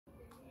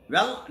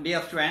Well,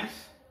 dear students,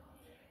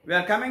 we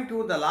are coming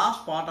to the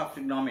last part of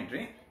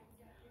trigonometry,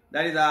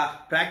 that is the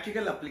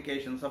practical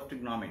applications of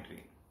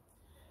trigonometry.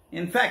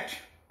 In fact,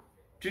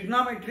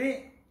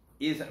 trigonometry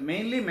is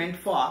mainly meant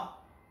for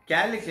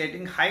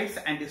calculating heights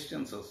and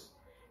distances,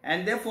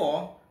 and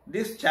therefore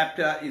this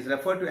chapter is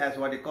referred to as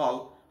what you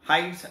call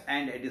heights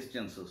and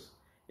distances.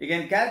 You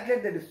can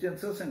calculate the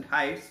distances and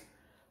heights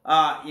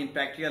in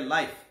practical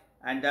life,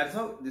 and that's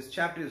how this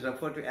chapter is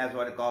referred to as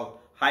what you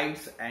call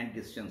heights and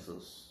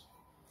distances.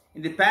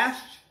 In the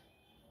past,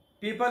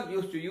 people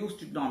used to use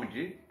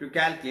trigonometry to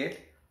calculate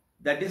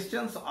the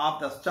distance of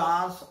the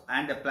stars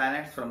and the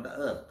planets from the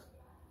earth,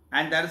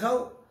 and that is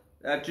how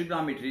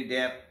trigonometry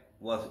there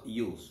was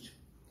used.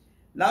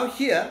 Now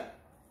here,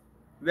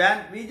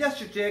 when we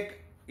just take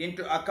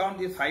into account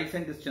these heights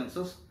and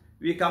distances,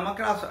 we come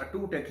across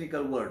two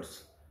technical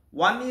words.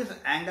 One is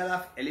angle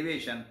of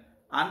elevation,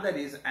 another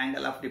is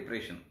angle of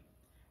depression.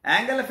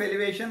 Angle of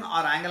elevation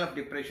or angle of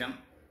depression,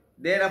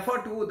 they refer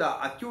to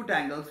the acute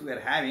angles we are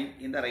having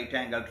in the right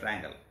angle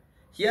triangle.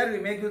 Here we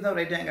make use of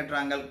right angle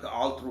triangle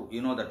all through,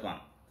 you know that one.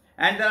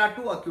 And there are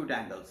two acute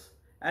angles.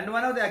 And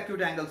one of the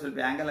acute angles will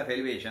be angle of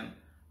elevation.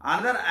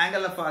 Another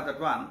angle of that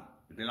one,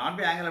 it will not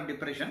be angle of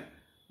depression,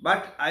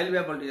 but I will be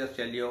able to just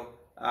tell you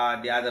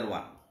the other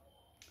one.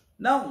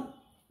 Now,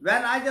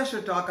 when I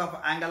just talk of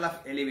angle of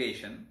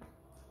elevation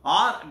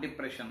or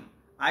depression,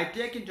 I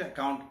take into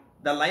account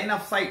the line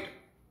of sight.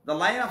 The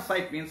line of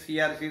sight means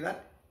here, see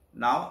that?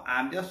 Now I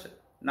am just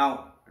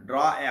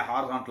draw a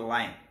horizontal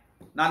line.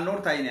 Now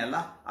ನೋಡ್ತಾ ಇದೀನಿ ಅಲ್ಲ,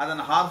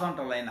 ಅದನ್ನ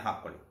horizontal line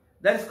ಹಾಕೊಳ್ಳಿ.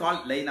 That is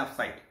called line of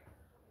sight.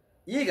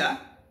 ಈಗ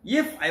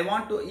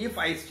if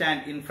I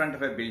stand in front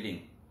of a building,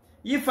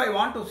 if I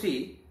want to see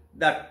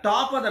the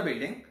top of the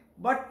building,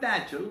 but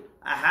natural,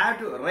 I have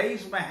to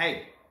raise my head.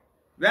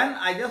 When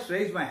I just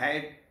raise my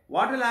head,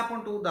 what will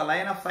happen to the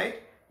line of sight?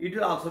 It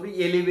will also be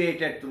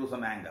elevated through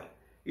some angle.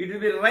 It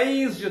will be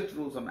raised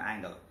through some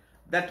angle.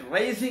 That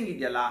raising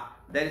ideyalla,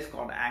 that is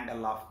called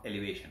angle of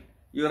elevation.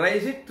 You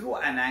raise it through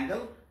an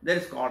angle, that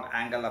is called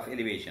angle of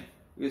elevation.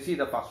 You see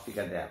the first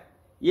figure there.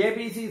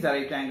 ABC is a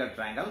right angle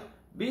triangle,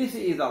 BC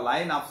is a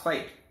line of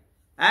sight,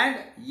 and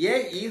A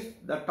is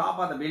the top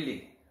of the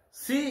building.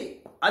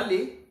 C,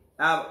 Ali,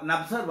 an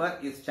observer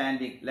is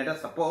standing. Let us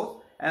suppose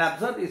an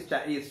observer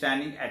is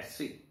standing at C.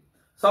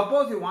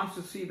 Suppose he wants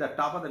to see the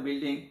top of the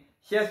building,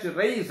 he has to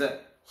raise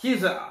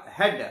his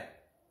head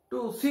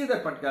to see the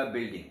particular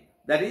building.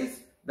 That is,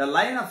 the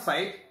line of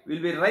sight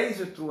will be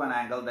raised through an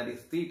angle, that is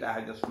theta I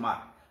have just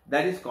marked.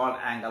 That is called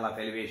angle of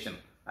elevation.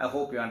 I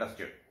hope you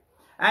understood.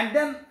 And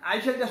then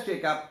I shall just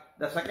take up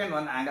the second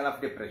one, angle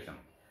of depression.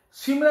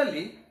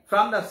 Similarly,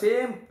 from the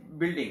same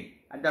building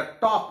at the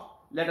top,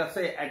 let us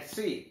say at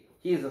C,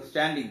 he is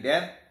standing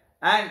there,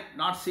 and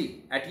not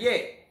C, at A,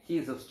 he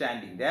is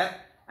standing there,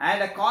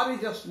 and a car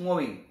is just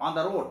moving on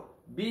the road.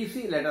 BC,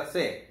 let us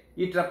say,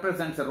 it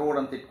represents a road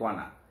on the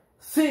corner.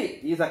 C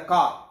is a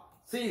car.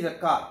 C is a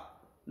car.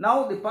 Now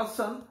the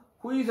person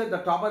who is at the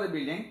top of the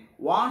building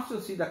wants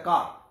to see the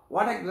car.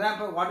 What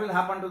will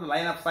happen to the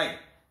line of sight?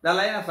 The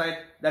line of sight,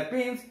 that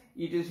means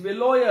it is be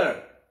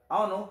lowered.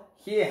 Oh no,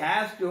 he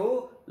has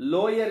to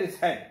lower his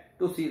head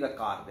to see the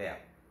car there.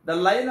 The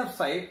line of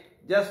sight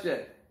just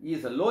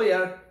is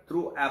lowered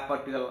through a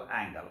particular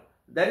angle.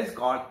 That is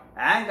called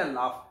angle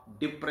of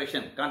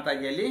depression.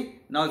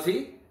 Now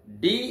see,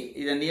 D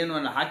is a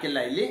neon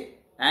hakilla illi.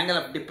 Angle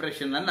of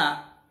depression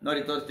anna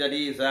nodi that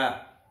is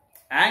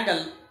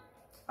angle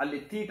ಅಲ್ಲಿ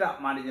theta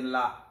ಮಾಡಿದಿಲ್ಲ,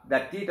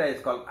 that theta is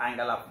called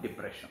angle of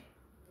depression.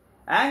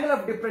 Angle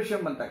of depression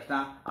ಬಂದ ತಕ್ಷಣ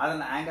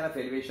ಅದನ್ನ angle of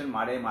elevation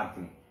ಮಾಡೇ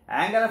ಮಾಡ್ತೀನಿ.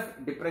 Angle of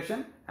depression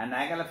and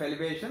angle of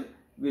elevation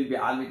will be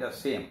always the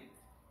same.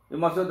 You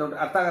must have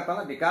ಅರ್ಥ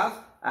ಆಗತ್ತಲ್ಲ, because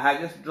I have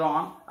just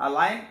drawn a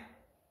line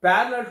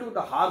parallel to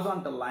the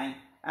horizontal line,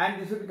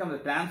 and this will become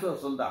the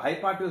transversal, the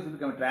hypotenuse will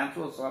become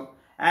transversal,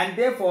 and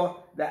therefore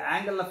the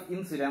angle of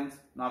incidence,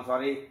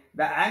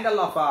 the angle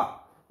of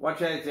what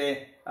shall I say,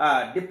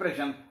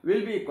 depression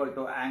will be equal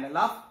to angle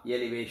of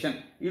elevation.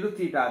 Idu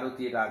theta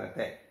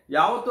agutte.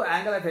 Yavattu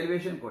angle of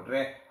elevation kotre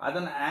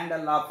adanna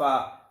angle of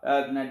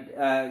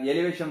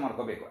elevation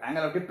ಮಾಡ್ಕೋಬೇಕು.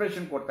 Angle of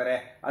depression ಕೊಡ್ತಾರೆ,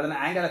 ಅದನ್ನ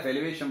angle of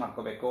elevation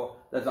ಮಾಡ್ಕೋಬೇಕು.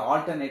 That's the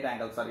alternate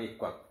angles are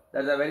equal.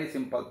 That's a very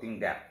simple thing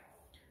there.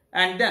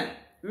 And then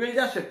we will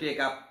just take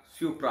up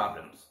few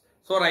problems.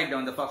 So write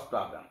down the first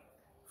problem.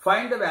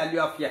 Find the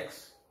value of x.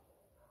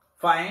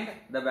 Find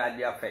the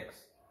value of x.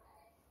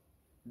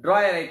 Draw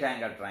a right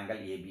angle triangle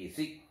ABC.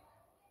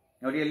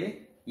 Notice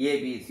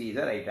ABC is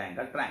a right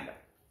angle triangle.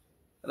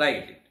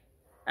 Write it.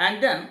 And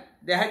then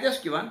they have just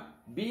given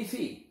BC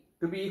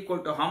to be equal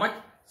to how much?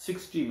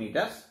 60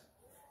 meters.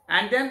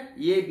 And then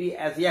AB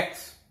as x.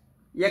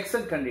 X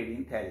and ಕಂಡುಹಿಡಿ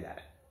ಅಂತ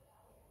ಹೇಳಿದ್ದಾರೆ.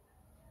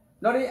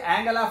 ನೋಡಿ,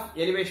 angle of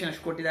elevation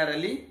ಎಷ್ಟು ಕೊಟ್ಟಿದ್ದಾರೆ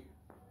ಅಲ್ಲಿ?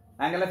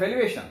 Angle of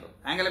elevation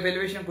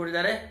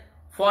ಕೊಟ್ಟಿದ್ದಾರೆ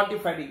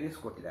 45 degrees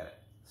ಕೊಟ್ಟಿದ್ದಾರೆ.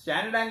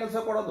 Standard angles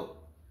ಕೊಡೋದು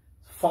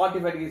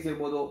 45 degrees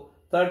ಇರಬಹುದು,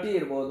 30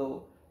 ಇರಬಹುದು,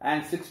 and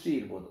 60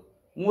 ಇರಬಹುದು.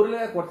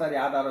 ಮೂರನೇ ಕೊಡ್ತಾರೆ,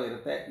 ಯಾವ್ದಾರು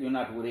ಇರುತ್ತೆ, you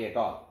not worry at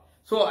all.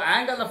 So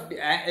angle of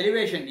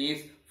elevation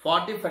is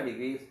 45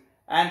 degrees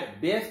and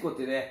base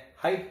ಗೊತ್ತಿದೆ,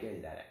 ಹೈಟ್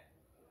ಕೇಳಿದ್ದಾರೆ.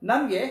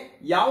 ನಮಗೆ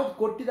ಯಾವ್ದು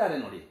ಕೊಟ್ಟಿದ್ದಾರೆ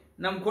ನೋಡಿ,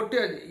 ನಮ್ಗೆ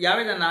ಕೊಟ್ಟಿರೋದು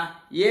ಯಾವ್ದನ್ನ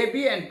A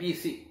B and B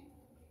C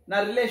ನಾ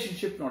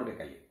ರಿಲೇಷನ್ಶಿಪ್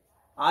ನೋಡ್ಬೇಕಲ್ಲಿ.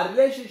 ಆ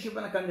ರಿಲೇಷನ್ಶಿಪ್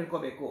ಅನ್ನು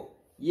ಕಂಡುಹಿಡ್ಕೋಬೇಕು.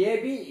 A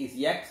B is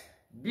X,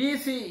 B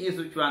C is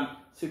which one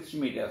 60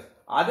 meters.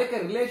 ಅದಕ್ಕೆ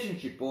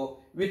relationship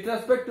with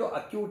respect to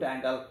acute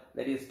angle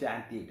that is tan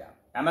theta.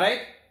 Am I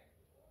right?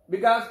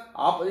 Because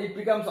it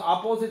becomes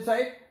opposite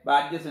side by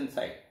adjacent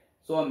side.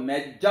 So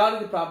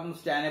majority problems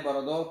tan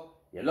ಬರೋದು,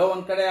 ಎಲ್ಲೋ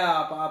ಒಂದ್ ಕಡೆ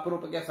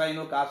ಅಪರೂಪಕ್ಕೆ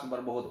sign ಕಾಸು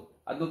ಬರಬಹುದು,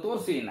 ಅದನ್ನು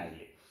ತೋರಿಸಿ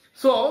ಇಲ್ಲಿ.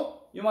 So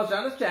you must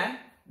understand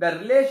the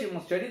relation, you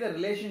must study the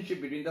relationship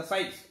between the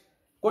sides.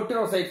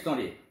 ಕೊಟ್ಟಿರೋ sides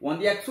ನೋಡಿ,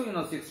 ಒಂದು x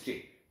ಇನ್ನೊಂದು 60.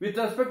 With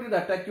respect to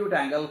that acute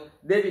angle,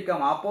 they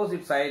become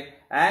opposite side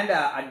and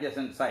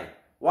adjacent side.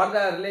 What is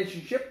the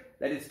relationship?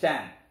 That is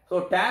tan. So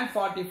tan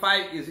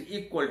 45 is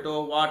equal to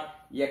what?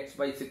 X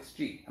by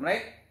 60.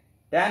 Right?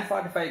 Tan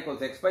 45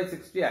 equals x by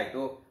 60.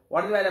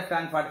 What is the value of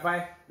tan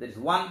 45? That is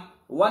 1.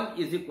 1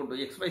 is equal to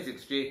x by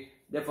 60.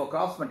 Therefore,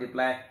 cross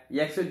multiply,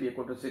 x will be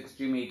equal to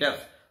 60 meters.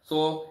 So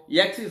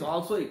x is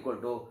also equal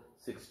to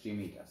 60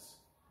 meters.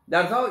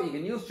 That's how you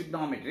can use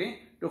trigonometry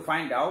to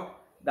find out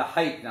the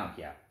height now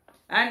here.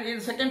 And in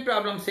the second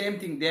problem, same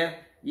thing there.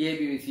 A,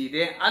 B, C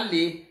ಇದೆ.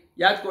 ಅಲ್ಲಿ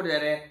ಯಾವ್ದು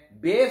ಕೊಟ್ಟಿದ್ದಾರೆ?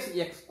 Base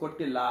X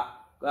ಕೊಟ್ಟಿಲ್ಲ,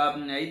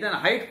 ಇದನ್ನ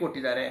height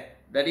ಕೊಟ್ಟಿದ್ದಾರೆ,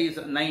 that is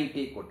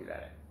 90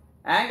 ಕೊಟ್ಟಿದ್ದಾರೆ.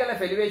 Angle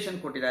of elevation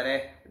ಕೊಟ್ಟಿದ್ದಾರೆ,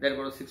 that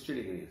is 60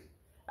 degrees.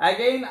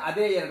 Again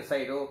ಅದೇ ಎರಡು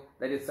ಸೈಡು,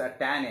 ದಟ್ ಈಸ್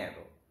tan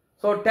ಎರಡು.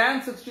 So tan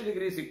 60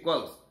 degrees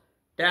equals,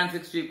 tan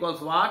 60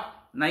 equals what?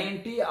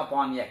 90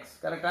 upon x.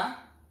 ಕರೆಕ್ಟಾ?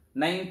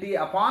 90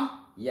 upon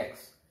x.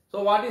 So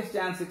what is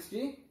tan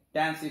 60?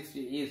 Tan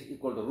 60 is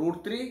equal to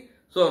 √3.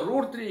 So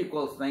root 3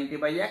 equals 90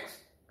 by x.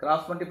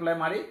 Cross multiply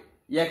ಮಾಡಿ.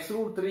 X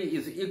root 3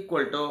 is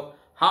equal to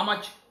how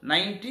much?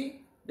 90.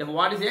 Then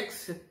what is x?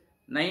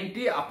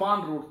 90 upon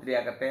root 3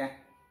 ಆಗುತ್ತೆ.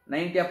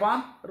 90 upon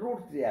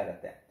root 3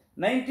 ಆಗುತ್ತೆ.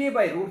 90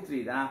 by root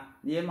 3 ನ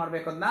ಏನು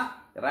ಮಾಡಬೇಕು? ಅದನ್ನ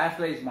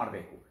ರಾಷನಲೈಸ್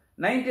ಮಾಡಬೇಕು.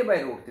 90 by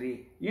root 3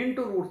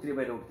 into root 3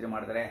 by root 3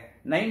 ಮಾಡಿದ್ರೆ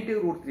 90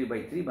 root 3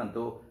 by 3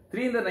 ಬಂತು.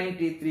 3 ಇಂದ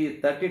 93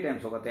 30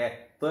 times ಹೋಗುತ್ತೆ.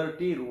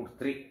 30 root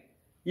 3.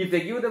 If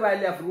they give the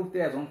value of root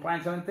 3 as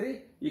 1.73,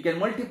 you can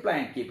multiply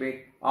and keep it,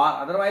 or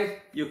otherwise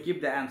you keep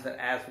the answer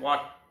as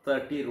what?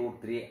 30 root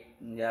 3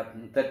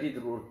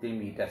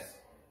 meters.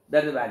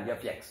 That is the value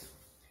of x.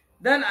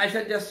 Then I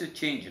shall just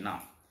change now.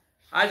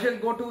 I shall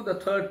go to the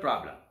third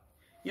problem.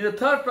 In the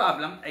third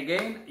problem,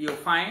 again you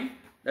find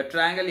the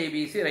triangle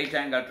ABC, right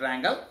angle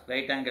triangle,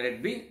 right angle at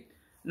B.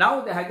 Now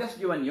they have just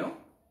given you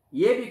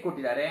AB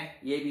ಕೊಟ್ಟಿದ್ದಾರೆ,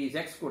 AB is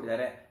x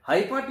ಕೊಟ್ಟಿದ್ದಾರೆ,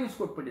 hypotenuse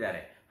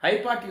ಕೊಟ್ಬಿಟ್ಟಿದ್ದಾರೆ.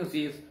 Hypotenuse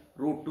is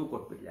 √2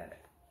 ಕೊಟ್ಬಿಟ್ಟಿದ್ದಾರೆ.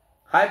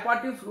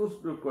 ಹೈಪಾಟ್ಯೂಸ್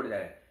root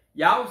ಕೊಟ್ಟಿದ್ದಾರೆ.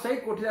 ಯಾವ side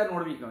ಕೊಟ್ಟಿದ್ದಾರೆ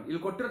ನೋಡ್ಬೇಕು.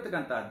 ಇಲ್ಲಿ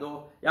ಕೊಟ್ಟಿರತಕ್ಕಂಥದ್ದು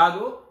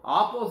ಯಾವುದು?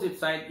 Opposite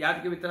side.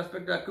 ಯಾವ್ದಕ್ಕೆ? With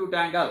respect to acute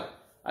angle.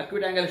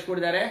 Acute angle ಎಷ್ಟು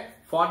ಕೊಟ್ಟಿದ್ದಾರೆ?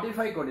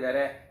 45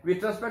 ಕೊಟ್ಟಿದ್ದಾರೆ.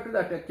 With respect to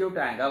that acute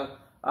angle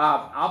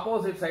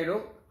opposite side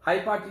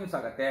ಹೈಪಾಟ್ಯೂಸ್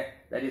ಆಗುತ್ತೆ.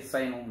 That is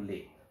sign only.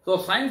 So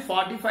sine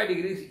 45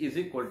 degrees is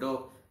equal to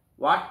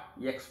what?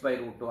 x by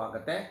 √2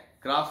 ಆಗುತ್ತೆ.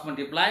 Cross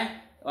multiply,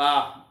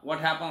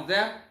 what happens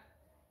there?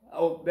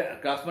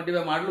 Cross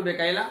multiply ಮಾಡಲು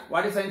ಬೇಕಾಗಿಲ್ಲ.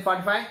 What is sign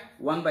 45?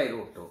 1 by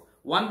 √2.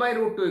 1 by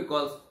 √2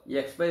 equals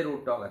x by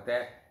 √2 ಆಗುತ್ತೆ.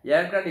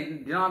 ಎರಡು ಕಡೆ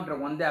denominator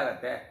ಒಂದೇ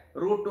ಆಗುತ್ತೆ.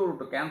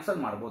 √2 cancel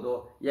ಮಾಡ್ಬೋದು.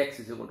 x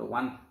is equal to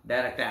 1.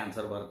 Direct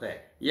answer ಬರುತ್ತೆ.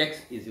 x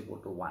is equal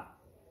to 1.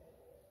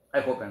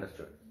 I hope you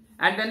understood.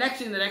 And the next,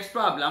 in the next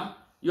problem,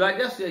 you are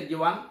just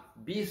given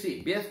BC,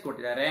 base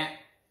ಕೊಟ್ಟಿದ್ದಾರೆ.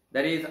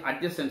 That is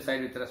adjacent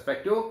side with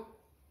respect to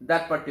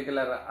that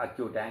particular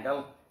acute angle.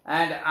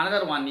 And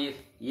another one is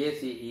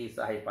AC is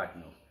the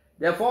hypotenuse.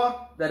 Therefore,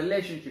 the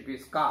relationship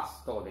is cos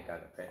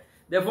ತಗೋಬೇಕಾಗುತ್ತೆ.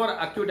 Therefore,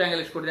 acute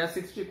angle ಎಷ್ಟು ಕೊಟ್ಟಿದ್ದಾರೆ?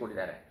 60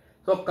 ಕೊಟ್ಟಿದ್ದಾರೆ.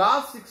 So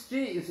cos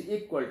 60 is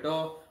equal to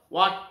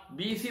what?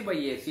 BC by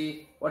AC.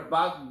 What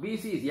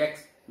BC is x.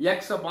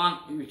 X upon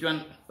which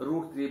one?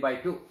 √3 by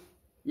 2.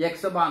 X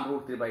upon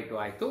 √3 by 2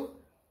 ಆಯಿತು.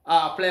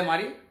 Apply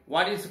ಮಾಡಿ.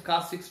 What is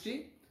cos 60?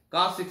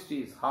 Cos 60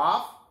 is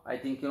half. I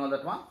think you know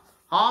that one.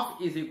 Half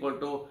is equal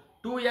to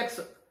 2x.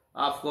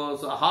 Of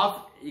course, half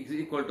is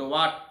equal to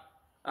what?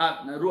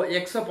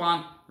 X upon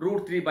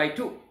 √3 by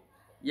 2.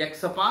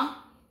 X upon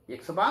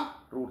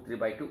 √3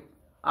 by 2.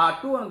 ಆ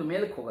 2 ಅನ್ನೋದು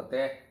ಮೇಲಕ್ಕೆ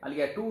ಹೋಗುತ್ತೆ.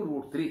 ಅಲ್ಲಿಗೆ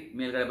 2√3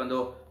 ಮೇಲ್ಗಡೆ ಬಂದು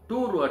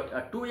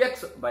 2x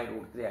by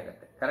 √3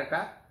 ಆಗುತ್ತೆ. ಕರೆಕ್ಟಾ?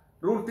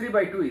 √3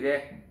 by 2 ಇದೆ.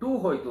 2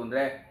 ಹೋಯ್ತು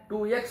ಅಂದ್ರೆ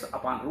 2x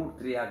upon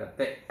 √3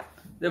 ಆಗುತ್ತೆ.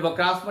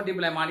 ಕ್ರಾಸ್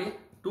ಮಲ್ಟಿಪ್ಲೈ ಮಾಡಿ.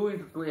 2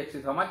 into 2x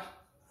is how much?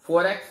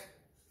 4x.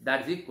 That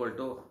is equal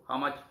to how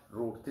much?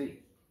 √3.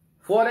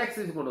 4x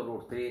is equal to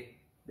 √3.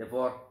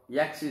 Therefore,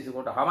 x is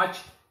equal to how much?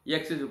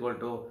 X is equal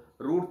to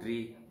 √3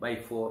 by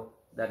 4.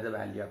 That is the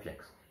value of x.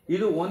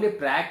 ಇದು only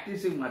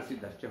ಪ್ರಾಕ್ಟೀಸಿಗೆ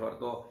ಮಾಡಿಸಿದ್ದಷ್ಟೇ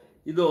ಹೊರತು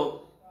ಇದು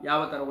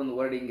ಯಾವ ಥರ ಒಂದು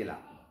wording ಇಲ್ಲ.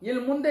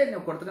 ಇಲ್ಲಿ ಮುಂದೆ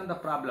ನೀವು ಕೊಡ್ತಕ್ಕಂಥ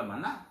ಪ್ರಾಬ್ಲಮ್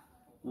ಅನ್ನ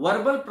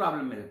ವರ್ಬಲ್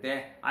ಪ್ರಾಬ್ಲಮ್ ಇರುತ್ತೆ.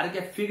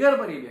 ಅದಕ್ಕೆ ಫಿಗರ್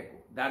ಬರೀಬೇಕು.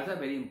 That's a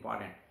very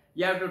important.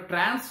 You have to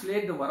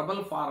translate the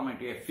verbal form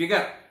into A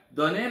figure.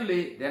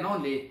 then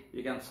only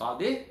you can solve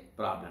the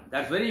problem.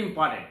 That's very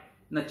important.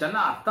 ಇನ್ನು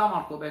ಚೆನ್ನಾಗಿ ಅರ್ಥ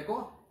ಮಾಡ್ಕೋಬೇಕು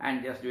and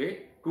just do it.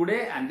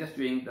 Today I am just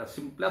doing the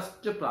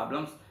simplest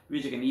problems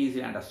which you can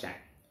easily understand.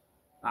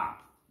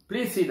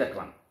 Please see that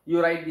one. You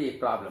write the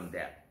problem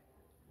there.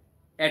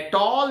 A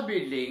tall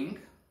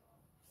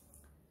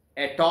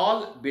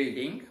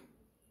building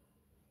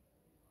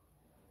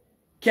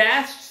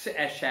casts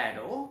a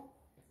shadow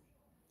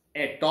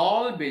a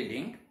tall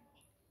building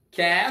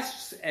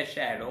casts a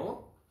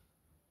shadow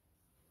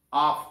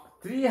of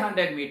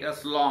 300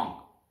 meters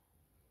long.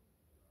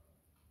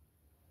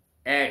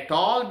 A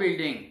tall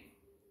building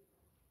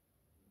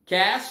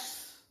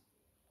casts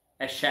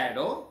a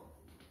shadow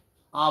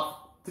of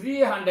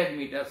 300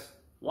 meters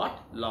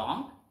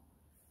long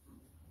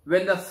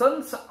when the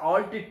sun's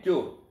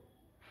altitude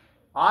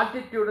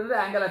is the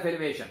angle of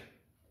elevation.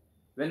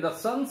 When the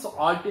sun's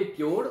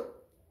altitude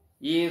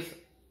is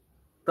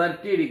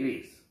 30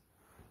 degrees.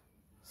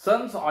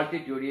 Sun's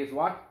altitude is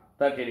what?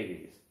 30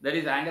 degrees. That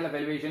is, angle of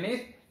elevation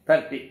is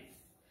 30.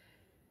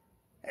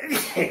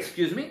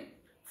 Excuse me.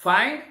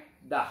 Find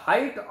the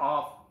height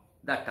of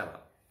the tower.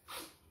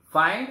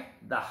 Find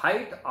the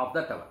height of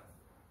the tower.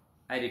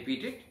 I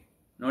repeat it.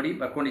 Nodi,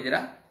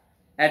 barkondidira.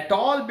 A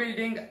tall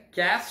building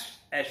casts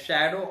a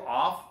shadow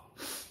of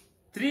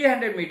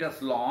 300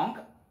 meters long.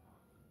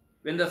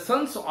 When the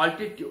sun's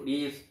altitude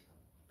is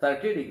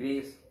 30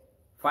 degrees,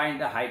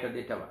 find the height of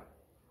the tower.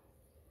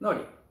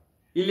 Nodi.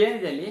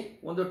 Illenidalli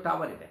ಒಂದು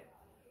tower ಇದೆ.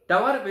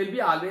 Tower will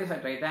be always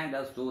at right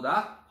angles to the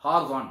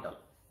horizontal.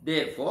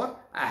 Therefore,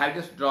 I have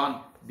just drawn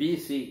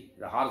BC,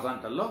 the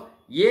horizontal.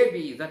 AB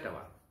is the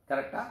tower.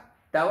 Correct?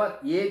 Tower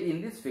AB in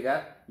this figure,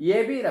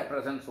 AB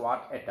represents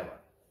what? A tower.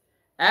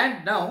 And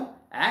now,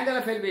 angle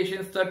of elevation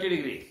is 30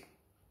 degrees.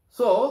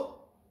 So,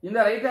 in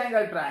the right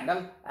angle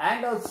triangle,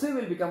 angle C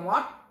will become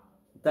what?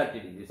 30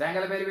 degrees.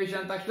 Angle of elevation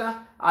ಅಂತ ತಕ್ಷಣ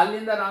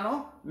ಅಲ್ಲಿಂದ ನಾನು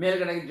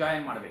ಮೇಲ್ಗಡೆಗೆ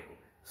join ಮಾಡಬೇಕು.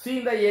 C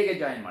ಇಂದ A ಗೆ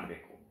join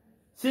ಮಾಡಬೇಕು.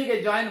 C ಗೆ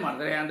join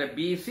ಮಾಡಿದ್ರೆ ಅಂದ್ರೆ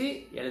BC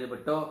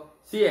ಎಳೆದುಬಿಟ್ಟು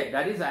C,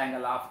 that is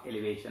angle of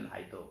elevation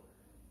ಆಯಿತು.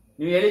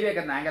 ನೀವು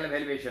ಎಳಿಬೇಕಂದ್ರೆ angle of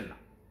elevation.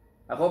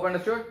 I hope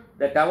understood.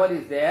 The tower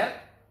is there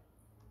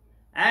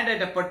and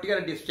at a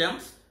particular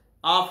distance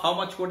of how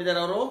much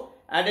ಕೊಟ್ಟಿದ್ದಾರೆ ಅವರು?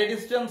 At a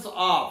distance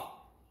of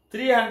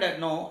 300,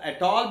 no, a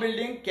tall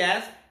building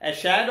casts a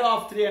shadow of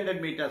 300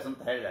 meters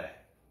ಅಂತ ಹೇಳಿದ್ದಾರೆ.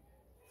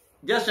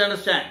 Just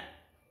understand.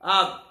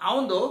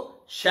 ಅವನು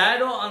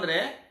shadow ಅಂದ್ರೆ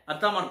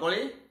ಅರ್ಥ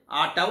ಮಾಡ್ಕೊಳ್ಳಿ.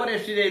 ಆ tower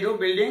ಎಷ್ಟಿದೆ ಇದು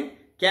building?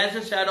 casts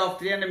a shadow of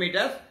 300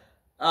 meters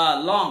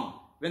long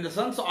when the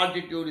sun's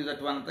altitude is at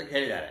 1 ಅಂತ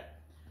ಹೇಳಿದ್ದಾರೆ.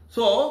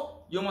 So,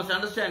 you must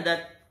understand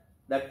that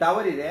the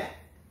tower ಇದೆ.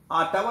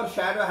 ಆ ಟವರ್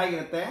shadow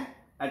ಹೇಗಿರುತ್ತೆ?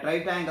 At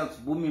right angles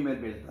ಭೂಮಿ ಮೇಲೆ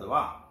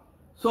ಬೀಳುತ್ತಲ್ವಾ?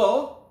 So,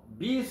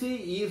 BC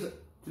is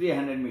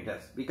 300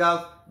 meters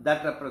because that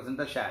represents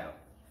the shadow.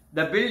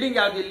 The building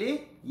ಯಾವ್ದಿಲ್ಲಿ?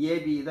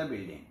 AB is the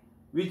building.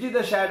 Which is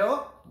the shadow?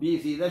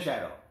 BC is the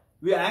shadow.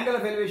 Angle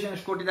of elevation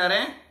ಎಷ್ಟು ಕೊಟ್ಟಿದ್ದಾರೆ?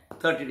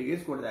 30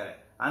 degrees ಕೊಟ್ಟಿದ್ದಾರೆ.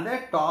 ಅಂದರೆ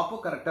top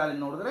correct ಆಗಿ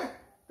ನೋಡಿದ್ರೆ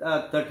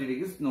 30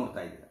 degrees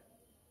ನೋಡ್ತಾ ಇದ್ದೀರಾ.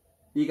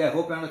 ಈಗ ಐ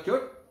ಹೋಪ್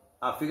ಅಂಡರ್ಸ್ಟುಡ್.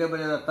 ಆ ಫಿಗರ್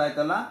ಬರೆಯೋದು ಅರ್ಥ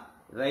ಆಯ್ತಲ್ಲ?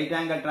 ರೈಟ್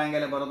ಆಂಗಲ್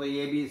ಟ್ರಯಾಂಗಲ್ ಬರೋದು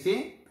ABC,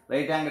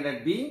 right angle at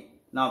B.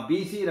 Now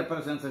BC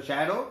represents the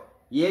shadow,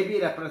 AB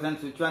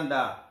represents which one?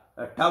 The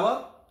tower,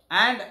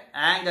 and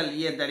angle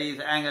A, that is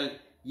angle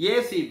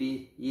ACB,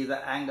 is the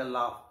angle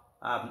of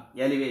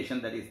elevation,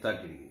 that is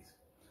 30 degrees.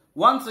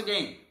 Once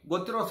again,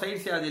 ಗೊತ್ತಿರೋ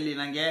sides ಯಾವ್ದಿಲ್ಲಿ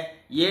ನನಗೆ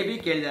AB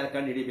ಕೇಳಿದಾರೆ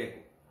ಕಂಡು ಹಿಡಿಬೇಕು.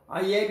 ಆ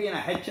ABನ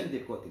H ಅಂತ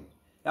ಇಟ್ಕೋತೀನಿ.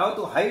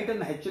 ಯಾವತ್ತು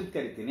ಹೈಟನ್ನು H ಅಂತ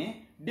ಕರಿತೀನಿ,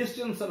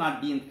 ಡಿಸ್ಟೆನ್ಸನ್ನು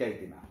D ಅಂತ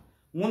ಕರಿತೀನಿ.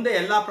 ಮುಂದೆ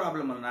ಎಲ್ಲ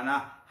ಪ್ರಾಬ್ಲಮಲ್ಲಿ ನಾನು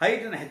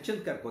ಹೈಟನ್ನು H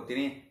ಅಂತ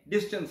ಕರ್ಕೋತೀನಿ,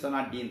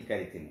 ಡಿಸ್ಟೆನ್ಸನ್ನು D ಅಂತ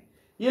ಕರಿತೀನಿ.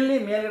 ಇಲ್ಲಿ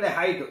ಮೇಲ್ಗಡೆ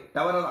ಹೈಟ್,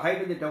 ಟವರ್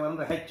ಹೈಟ್ ಇದೆ, ಟವರ್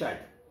ಅಂದರೆ H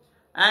ಆಯಿತು.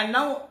 And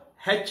now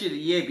H is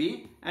AB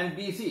and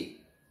BC.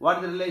 What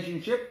is the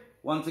relationship?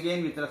 Once again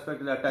with respect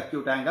to the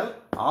acute angle,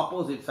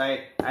 opposite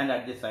side and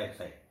at the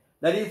side.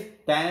 That is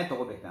tan A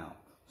ತಗೋಬೇಕು ನಾವು.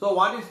 So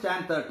what is tan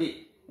 30?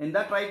 In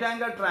that right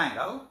angle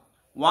triangle,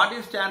 what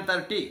is tan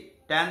 30?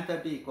 Tan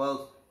 30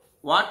 equals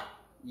what?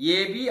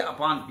 AB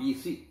upon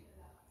BC.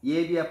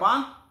 AB upon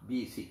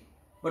BC.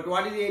 But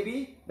what is AB?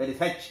 That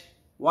is H.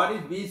 What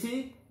is BC?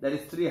 That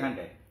is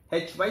 300.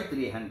 H by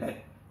 300.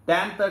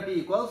 Tan 30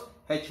 equals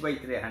H by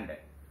 300.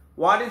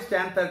 What is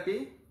tan 30?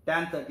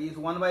 Tan 30 is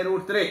 1 by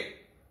root 3.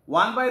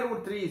 1 by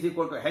root 3 is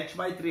equal to H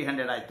by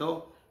 300 ಆಯಿತು.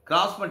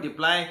 Cross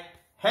multiply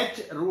H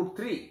root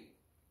 3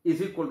 is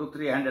equal to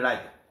 300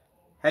 ಆಯಿತು.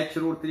 H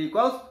root 3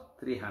 equals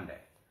 300.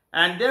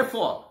 And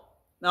therefore,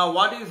 now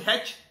what is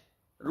H?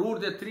 Root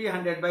the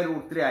 300 by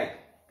root 3 ಆಯಿತು.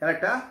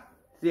 ಕರೆಕ್ಟಾ?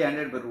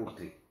 300 by root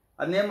 3.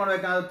 ಅದನ್ನೇನು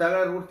ಮಾಡಬೇಕಂದ್ರೆ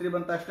ತಗೊಳ್ಳಿ root 3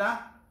 ಬಂದ ತಕ್ಷಣ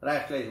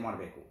ರಾಷನಲೈಸ್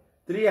ಮಾಡಬೇಕು.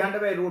 300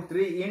 by root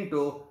 3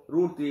 into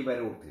root 3 by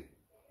root 3.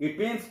 It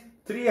means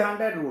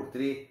 300 root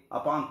 3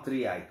 upon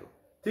 3 ಆಯಿತು.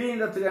 3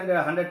 ಇಂದ 300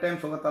 100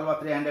 times ಹೋಗುತ್ತಲ್ವಾ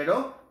 300,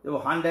 ಇದು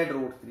 100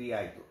 root 3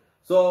 ಆಯಿತು.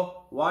 So,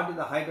 what is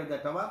the height of the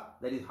tower?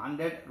 That is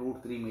 100 root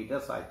 3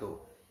 meters ಆಯಿತು.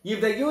 If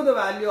they give the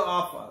value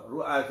of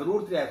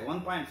root 3 as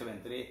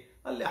 1.73,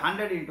 ಅಲ್ಲಿ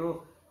 100 into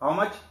how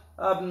much?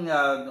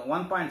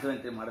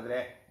 1.73 ಮಾಡಿದ್ರೆ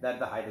that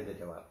the height of the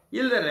tower.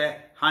 ಇಲ್ಲದ್ರೆ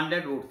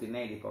 100 root 3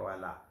 ನೇ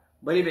ಪರವಾಗಿಲ್ಲ.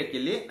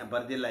 ಬರಿಬೇಕಿಲ್ಲಿ,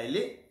 ಬರ್ದಿಲ್ಲ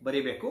ಇಲ್ಲಿ,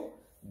 ಬರಿಬೇಕು.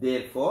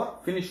 Therefore,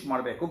 finish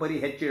ಮಾಡಬೇಕು, ಬರೀ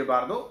ಹೆಚ್ಚು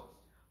ಇಡಬಾರ್ದು.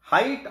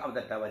 Height of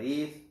the tower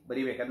is,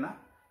 ಬರಿಬೇಕನ್ನ,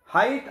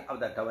 height of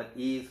the tower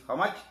is how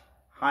much?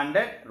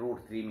 100 root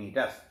 3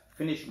 meters.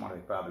 Finish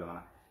ಮಾಡಬೇಕು ಪ್ರಾಬ್ಲಮ್.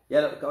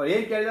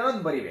 ಏನು ಕೇಳಿದಾರೋ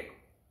ಅದು ಬರಿಬೇಕು.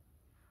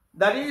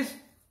 That is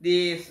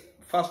this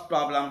first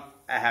problem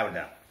I have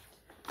done.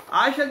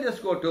 I shall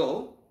just go to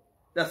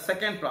the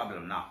second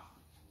problem now.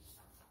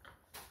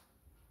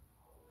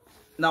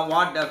 Now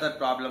what does that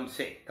problem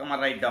say? Come on,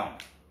 write down.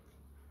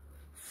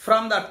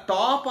 From the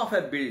top of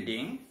a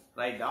building,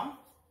 write down.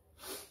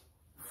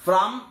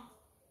 From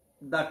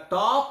the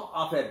top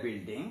of a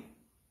building,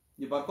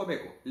 you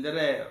ಬರ್ಕೋಬೇಕು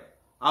ಇಲ್ಲದ್ರೆ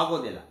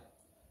ಆಗೋದಿಲ್ಲ,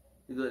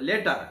 ಇದು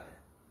late ಆಗುತ್ತೆ.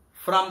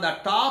 From the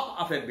top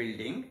of a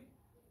building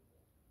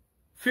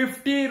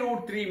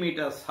 50√3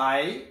 meters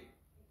high,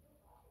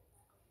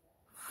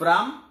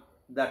 from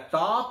the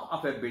top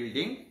of a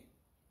building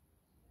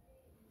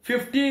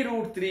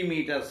 50√3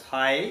 meters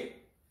high,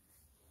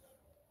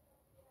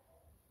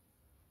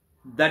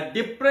 the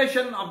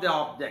depression of the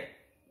object,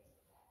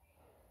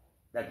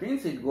 that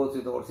means it goes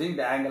without saying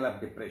the angle of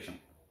depression.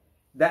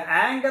 The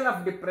angle of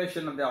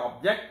depression of the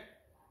object,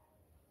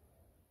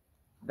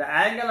 the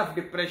angle of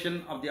depression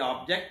of the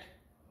object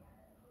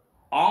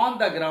on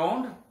the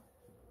ground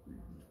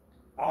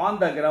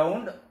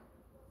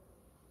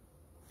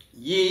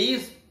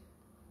is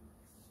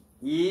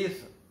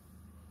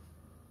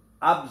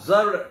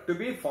observed to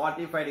be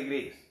 45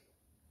 degrees.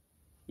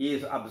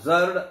 Is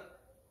observed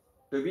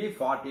to be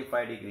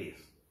 45 degrees.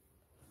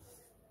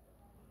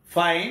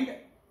 Find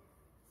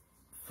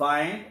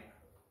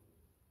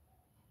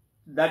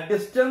the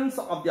distance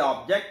of the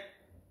object.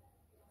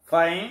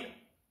 Find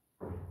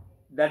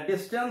the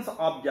distance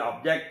of the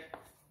object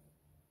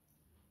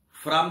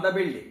from the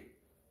building.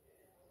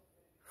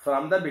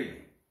 From the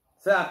building.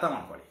 Sir, artha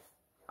ಮಾಡ್ಕೊಳ್ಳಿ.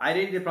 I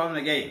read the problem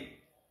again.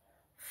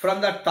 From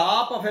the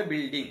top of a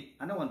building,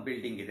 ಅನ್ನೋ ಒಂದು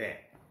building ಇದೆ,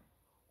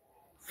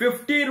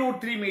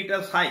 50√3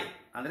 meters high,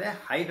 ಅಂದರೆ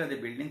height of the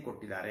building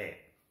ಕೊಟ್ಟಿದ್ದಾರೆ.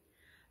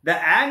 The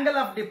angle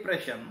of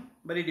depression,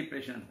 ಬರೀ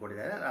depression ಅಂತ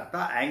ಕೊಟ್ಟಿದ್ದಾರೆ, ಅರ್ಥ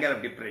angle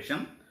of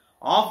depression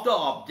of the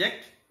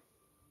object.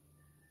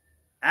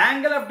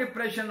 Angle of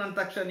depression ಅಂದ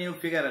ತಕ್ಷಣ ನೀವು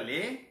ಫಿಗರ್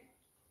ಅಲ್ಲಿ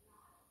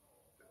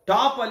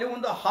ಟಾಪ್ ಅಲ್ಲಿ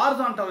ಒಂದು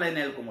ಹಾರಿಜಾಂಟಲ್ ಲೈನ್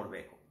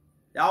ಹೇಳ್ಕೊಂಡ್ಬಿಡ್ಬೇಕು.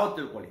 ಯಾವತ್ತು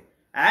ತಿಳ್ಕೊಳ್ಳಿ,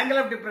 ಆಂಗಲ್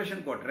ಆಫ್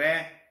ಡಿಪ್ರೆಷನ್ ಕೊಟ್ರೆ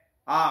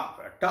ಆ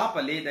ಟಾಪ್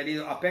ಅಲ್ಲಿ, ದಟ್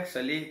ಈಸ್ ಅಪೆಕ್ಸ್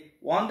ಅಲ್ಲಿ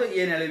ಒಂದು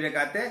ಏನು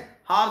ಎಳಿಬೇಕಾಗತ್ತೆ,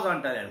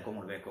 horizontal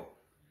ಹೇಳ್ಕೊಂಡ್ಬಿಡ್ಬೇಕು.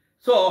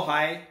 So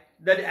high,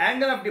 that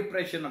angle of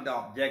depression of the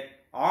object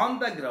on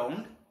the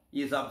ground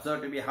is observe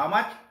to B how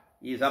much?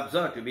 Is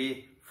observed to be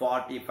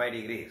 45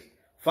 degrees.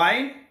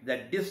 Find the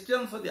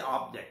distance of the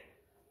object.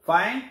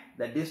 Find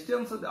the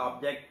distance of the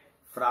object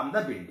from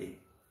the building.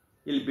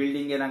 ಇಲ್ಲಿ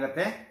building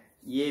ಏನಾಗುತ್ತೆ?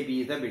 AB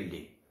is the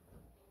building.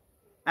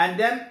 And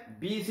then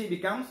BC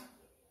becomes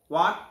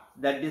what?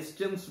 The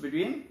distance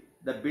between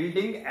the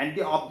building and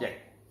the object.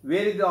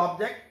 Where is the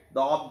object?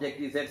 The object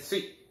is at C.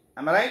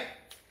 Am I right?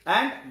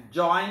 And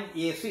join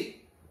AC.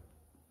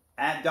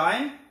 And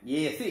join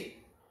AC.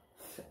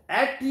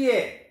 At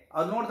A,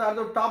 ಅದು ನೋಡ್ತಾ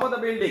ಇರೋದು top of the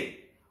building.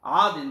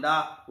 ಆದ್ರಿಂದ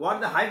what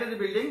the height of the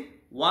building?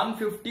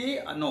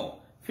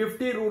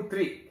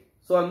 50√3.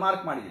 So ಅಲ್ಲಿ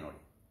mark ಮಾಡಿದೀನಿ ನೋಡಿ,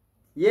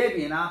 A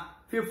ಬಿನ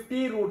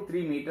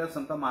 50√3 meters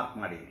ಅಂತ mark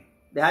ಮಾಡಿದೀನಿ.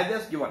 They have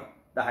just given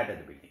the height of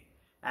the building.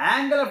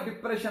 Angle of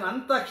depression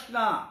ಅಂದ ತಕ್ಷಣ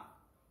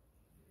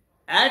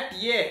at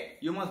A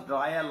you must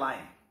draw A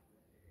line.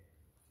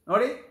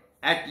 ನೋಡಿ,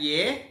 at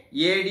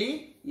A D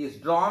is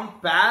drawn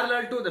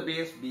parallel to the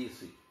base B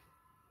C.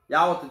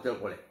 ಯಾವತ್ತು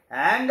ತಿಳ್ಕೊಳ್ಳಿ,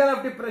 angle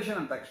of depression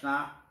ಅಂದ ತಕ್ಷಣ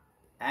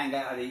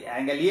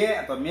angle A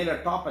ಅಥವಾ ಮೇಲೆ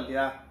top ಅಲ್ಲಿ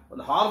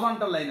ಒಂದು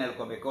ಹಾರಿಜಾಂಟಲ್ ಲೈನ್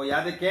ಹೇಳ್ಕೋಬೇಕು.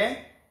 ಯಾವುದಕ್ಕೆ?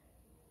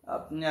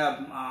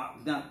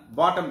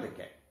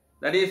 ಬಾಟಮ್ದಕ್ಕೆ,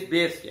 ದಟ್ ಈಸ್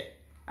ಬೇಸ್ಗೆ.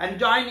 And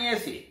join A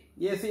C.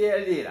 A C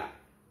ಹೇಳಿದೀರಾ.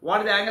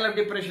 What is the angle of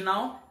depression?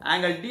 ನಾವು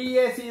angle D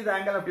A C is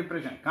angle of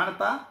depression.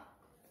 ಕಾಣುತ್ತಾ?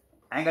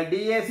 Angle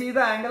D A C is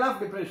angle of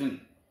depression.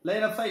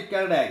 Line off site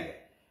ಕೆಳಗಡೆ ಆಗಿದೆ.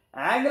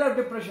 Angle of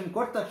depression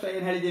ಕೊಟ್ಟ ತಕ್ಷಣ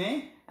ಏನು ಹೇಳಿದ್ದೀನಿ?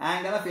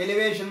 Angle of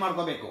elevation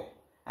ಮಾಡ್ಕೋಬೇಕು.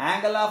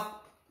 Angle of,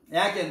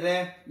 ಯಾಕೆಂದ್ರೆ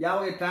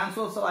ಯಾವಾಗ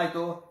ಟ್ರಾನ್ಸ್ವರ್ಸಲ್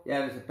ಆಯ್ತು,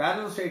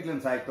 ಪ್ಯಾರಲಲ್ ಸ್ಟ್ರೈಟ್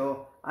ಲೈನ್ಸ್ ಆಯ್ತು,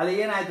 ಅಲ್ಲಿ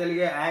ಏನಾಯ್ತು?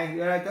 ಅಲ್ಲಿಗೆ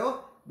ಏನಾಯ್ತು?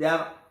 They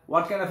are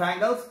what kind of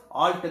angles?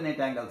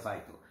 Alternate angles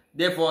ಆಯ್ತು.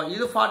 ದೇರ್ಫೋರ್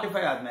ಇದು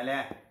 45 ಆದ್ಮೇಲೆ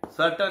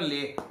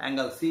certainly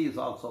angle C is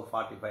also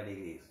 45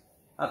 degrees.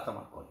 ಅರ್ಥ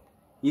ಮಾಡ್ಕೊಳ್ಳಿ,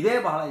 ಇದೇ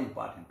ಬಹಳ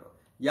ಇಂಪಾರ್ಟೆಂಟು.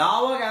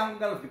 ಯಾವಾಗ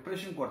ಆಂಗಲ್ ಆಫ್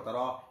ಡಿಪ್ರೆಷನ್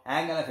ಕೊಡ್ತಾರೋ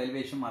ಆಂಗಲ್ ಆಫ್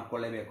ಎಲಿವೇಶನ್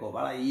ಮಾಡ್ಕೊಳ್ಳೇಬೇಕು.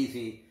 ಬಹಳ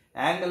ಈಸಿ.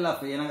 ಆಂಗಲ್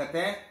ಆಫ್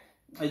ಏನಾಗುತ್ತೆ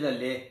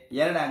ಇದರಲ್ಲಿ?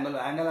 ಎರಡು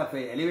angle of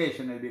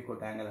elevation will be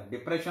ಕೊಟ್ಟು angle of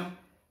depression.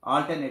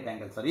 Alternate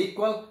angles are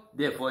equal.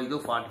 Therefore ಇದು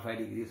 45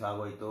 degrees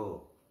ಆಗೋಯ್ತು.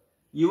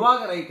 ಇವಾಗ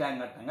right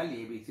angle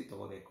A B C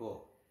ತಗೋಬೇಕು.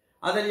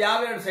 ಅದರಲ್ಲಿ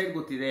ಯಾವೆರಡು ಸೈಡ್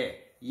ಗೊತ್ತಿದೆ?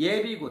 ಎ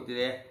ಬಿ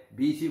ಗೊತ್ತಿದೆ,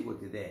 ಬಿ ಸಿ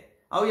ಗೊತ್ತಿದೆ.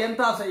 ಅವು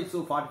ಎಂಥ sides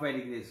 45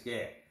 degreesಗೆ?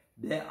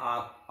 They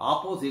are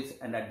opposites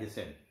and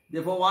adjacent.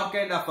 Therefore what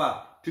kind of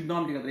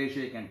trigonometrical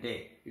ratio you can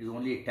take? It is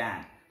only tan.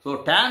 So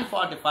tan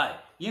 45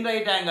 in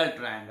right angle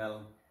triangle,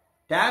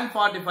 tan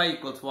 45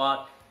 equals what?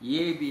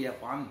 AB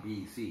upon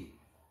BC.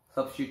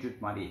 Substitute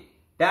ಮಾಡಿ.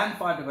 Tan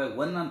 45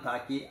 1 ಅಂತ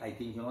ಹಾಕಿ. I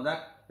think you know that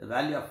the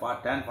value of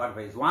tan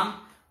 45 is 1.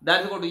 That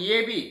is equal to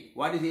AB.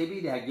 What is AB?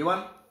 They have given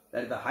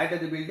that is the height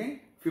of the building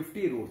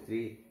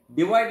 50√3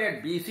 divided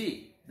BC,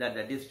 that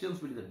the distance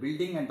between the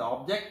building and the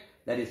object,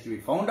 that is to be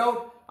found out.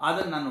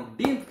 ಅದನ್ನು ನಾನು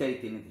D ಅಂತ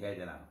ಕರಿತೀನಿ ಅಂತ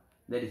ಹೇಳಿದೆ ನಾನು.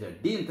 That is a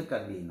D ಅಂತ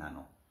ಕರೀತೀನಿ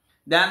ನಾನು.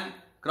 Then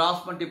cross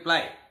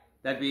multiply,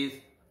 that means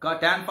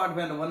tan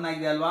 45 1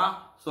 ಆಗಿದೆ ಅಲ್ವಾ?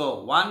 So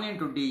 1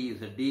 into D is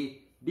a D.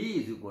 D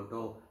is equal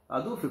to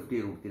ಅದು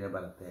 50√3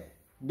 ಬರುತ್ತೆ.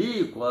 D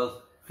equals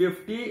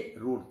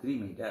 50√3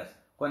 meters.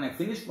 ಕೊನೆ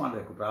ಫಿನಿಶ್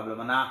ಮಾಡಬೇಕು ಪ್ರಾಬ್ಲಮ್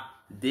ಅನ್ನ.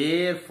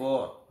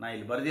 Therefore ನಾ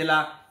ಇಲ್ಲಿ ಬರೆದಿಲ್ಲ,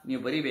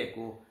 ನೀವು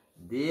ಬರಿಬೇಕು.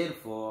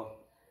 Therefore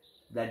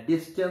the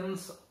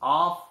distance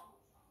of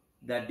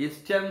the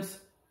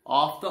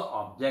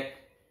object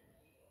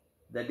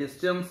the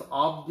distance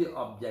of the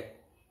object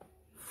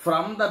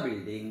from the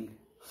building,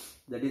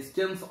 the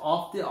distance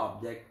of the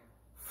object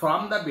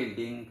from the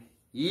building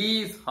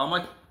is how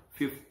much?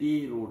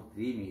 50 root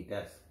 3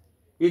 meters.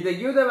 If they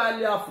give the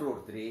value of root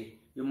 3,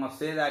 you must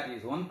say that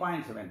is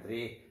 1.73.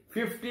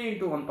 50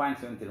 into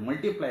 1.73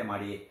 multiply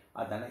ಮಾಡಿ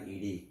ಅದನ್ನು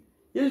ಇಡಿ.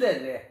 ಇಲ್ಲದೆ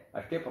ಇದ್ರೆ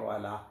ಅಷ್ಟೇ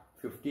ಪರವಾಗಿಲ್ಲ,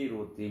 50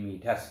 root 3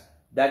 meters.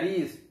 That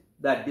is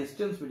the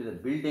distance between the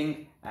building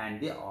and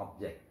the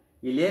object.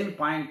 ಇಲ್ಲೇನು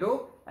point?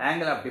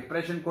 Angle of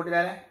depression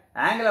ಕೊಟ್ಟಿದ್ದಾರೆ.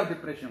 Angle of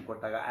depression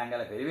ಕೊಟ್ಟಾಗ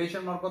angle of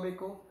elevation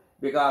ಮಾಡ್ಕೋಬೇಕು.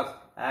 ಬಿಕಾಸ್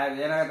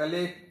ಏನಾಗುತ್ತೆ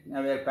ಅಲ್ಲಿ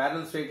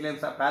ಪ್ಯಾರಲಲ್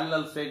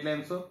ಸ್ಟ್ರೈಟ್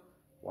ಲೈನ್ಸು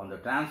ಒಂದು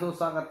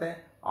ಟ್ರಾನ್ಸ್ವರ್ಸ್ ಆಗುತ್ತೆ.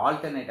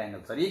 Alternate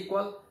angles are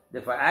equal.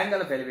 Therefore,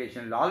 angle of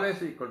elevation will always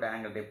be equal to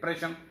angle of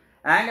depression.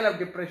 Angle of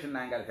depression,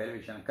 angle of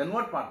elevation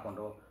convert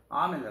ಮಾಡಿಕೊಂಡು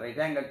ಆಮೇಲೆ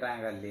right angle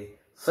triangle ಅಲ್ಲಿ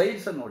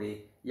sides ನೋಡಿ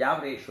ಯಾವ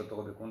ratio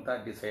ತಗೋಬೇಕು ಅಂತ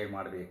decide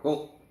ಮಾಡಬೇಕು.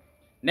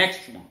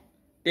 Next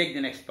take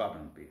the next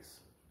problem please.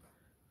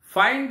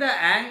 Find the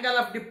angle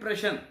of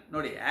depression.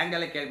 ನೋಡಿ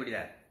angle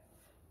ಕೇಳ್ಬಿಟ್ಟಿದ್ದಾರೆ.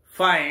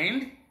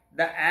 Find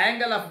the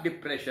angle of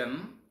depression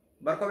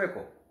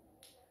ಬರ್ಕೋಬೇಕು.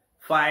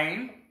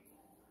 Find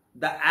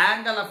the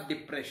angle of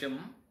depression.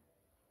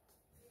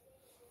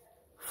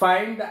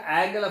 Find the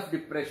angle of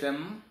depression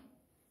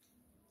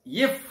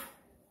if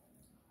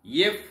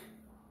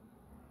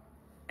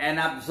an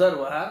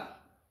observer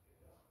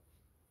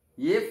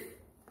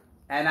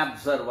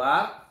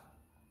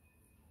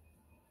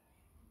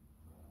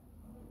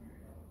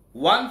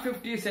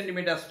 150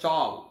 centimeters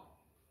tall,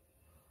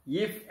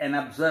 if an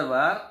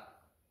observer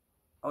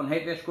on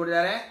height ಎಷ್ಟು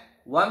ಕೊಟ್ಟಿದ್ದಾರೆ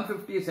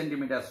 150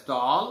 centimeters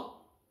tall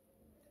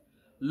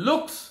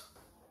looks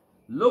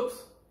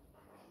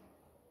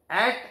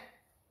at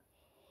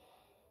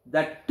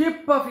the tip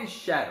of his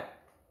shadow,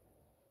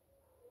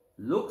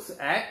 looks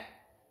at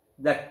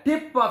the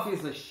tip of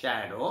his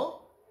shadow,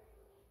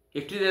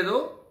 ಎಷ್ಟಿದೆ ಅದು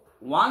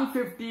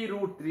 150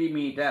 root 3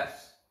 meters,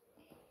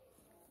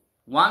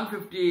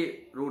 150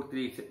 root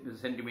 3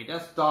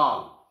 centimeters tall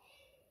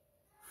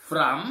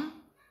from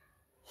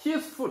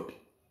his foot,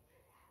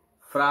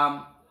 from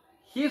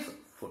his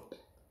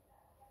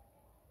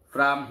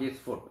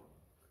foot.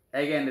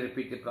 Again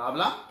repeat the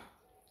problem.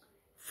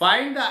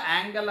 Find the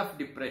angle of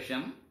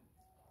depression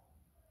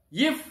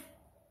if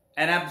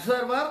an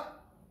observer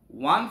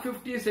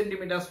 150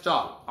 centimeters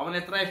tall, ಅವನ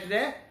ಎತ್ತರ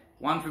ಎಷ್ಟಿದೆ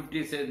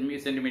 150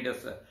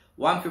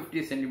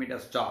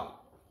 centimeters tall,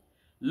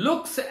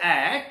 looks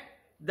at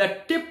the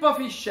tip of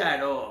his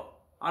shadow.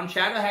 on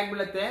shadow ಹೇಗೆ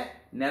ಬೀಳುತ್ತೆ?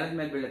 ನೆಲದ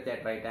ಮೇಲೆ ಬೀಳುತ್ತೆ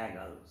at right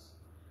angles.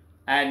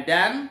 And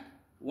then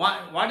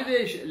what is the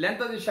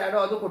length of the shadow?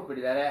 ಅದು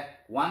ಕೊಟ್ಬಿಟ್ಟಿದ್ದಾರೆ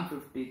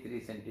 153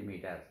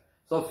 centimeters.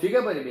 So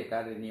figure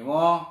ಬರಿಬೇಕಾದ್ರೆ ನೀವು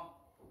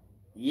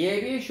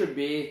AB should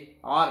be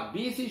or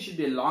BC should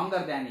be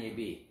longer than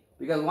AB.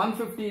 Because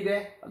 150 ಇದೆ,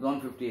 ಅದು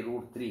 150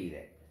 root 3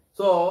 ಇದೆ.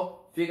 So,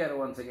 figure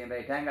once again,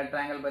 right angle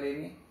triangle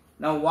ಬರೀರಿ.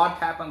 Now, what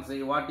happens?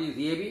 What is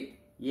AB?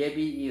 AB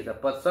is a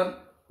person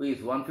who is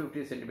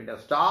 150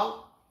 centimeters tall.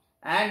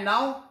 And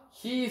now,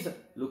 he is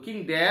looking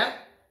there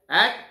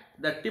at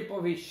the tip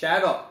of his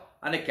shadow.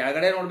 ಅಂದರೆ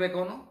ಕೆಳಗಡೆ ನೋಡಬೇಕು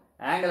ಅವನು.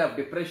 Angle of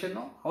depression.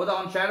 ಹೌದಾ,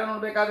 ಅವನು shadow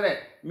ನೋಡಬೇಕಾದ್ರೆ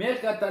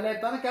ಮೇಲ್ಕ ತಲೆ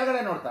ಎತ್ತಾನೆ,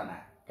 ಕೆಳಗಡೆ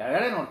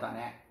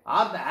ನೋಡ್ತಾನೆ.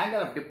 ಆದ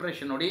ಆಂಗಲ್ ಆಫ್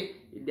ಡಿಪ್ರೆಷನ್ ನೋಡಿ.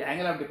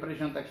 ಆಂಗಲ್ ಆಫ್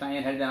ಡಿಪ್ರೆಷನ್ ತಕ್ಷಣ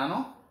ಏನು ಹೇಳಿದೆ ನಾನು?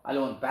 ಅಲ್ಲಿ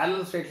ಒಂದು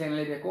ಪ್ಯಾರಲಲ್ ಸ್ಟ್ರೈಟ್ ಲೈನ್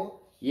ಎಳಿಬೇಕು.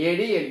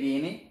 AD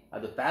ಎಳ್ದೀನಿ,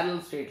 ಅದು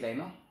ಪ್ಯಾರಲಲ್ ಸ್ಟ್ರೈಟ್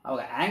ಲೈನು.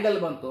 ಅವಾಗ ಆಂಗಲ್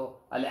ಬಂತು,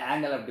 ಅಲ್ಲಿ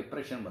ಆಂಗಲ್ ಆಫ್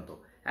ಡಿಪ್ರೆಷನ್ ಬಂತು.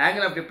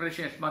 ಆಂಗಲ್ ಆಫ್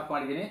ಡಿಪ್ರೆಷನ್ ಎಷ್ಟು ಮಾರ್ಕ್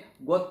ಮಾಡಿದ್ದೀನಿ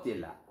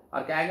ಗೊತ್ತಿಲ್ಲ.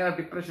 ಅವ್ರಿಗೆ ಆಂಗಲ್ ಆಫ್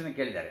ಡಿಪ್ರೆಷನ್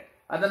ಕೇಳಿದ್ದಾರೆ,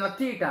 ಅದನ್ನು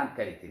ಥೀಟಾ ಅಂತ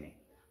ಕರಿತೀನಿ.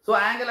 So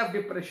angle of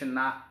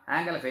ಡಿಪ್ರೆಷನ್ನ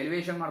angle of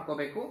elevation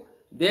ಮಾಡ್ಕೋಬೇಕು.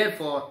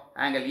 Therefore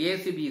angle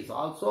ACB is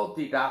also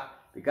theta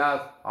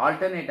because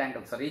alternate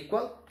angles are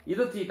equal.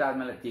 ಇದು ಥೀಟಾ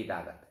ಆದಮೇಲೆ ಥೀಟಾ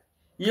ಆಗುತ್ತೆ.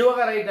 ಇವಾಗ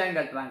ರೈಟ್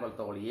ಆಂಗಲ್ ಟ್ರಯಾಂಗಲ್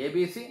ತಗೊಳ್ಳಿ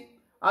ABC.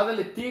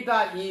 ಅದರಲ್ಲಿ theta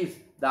is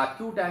the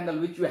acute angle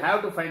which you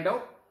have to find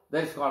out.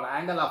 That is called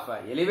angle of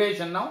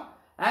elevation. Now,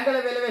 angle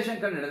of elevation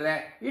ಕಂಡುಹಿಡಿದ್ರೆ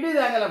it is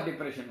angle of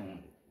depression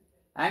only.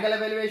 Angle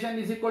of elevation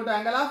is equal to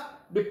angle of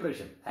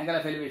depression. Angle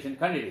of elevation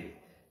ಕಂಡುಹಿಡಿದಿ.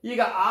 ಈಗ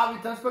ಆ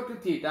with respect to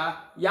theta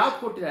ಯಾವ್ದು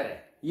ಕೊಟ್ಟಿದ್ದಾರೆ?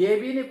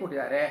 AB ನೇ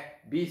ಕೊಟ್ಟಿದ್ದಾರೆ,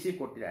 BC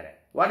ಕೊಟ್ಟಿದ್ದಾರೆ.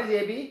 What is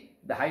AB?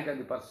 The height of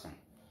the person.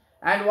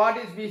 And what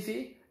is BC?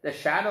 The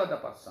shadow of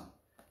the person.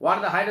 What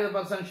is the height of the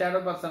person? Shadow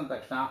of the person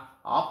ತಕ್ಷಣ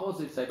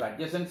opposite side,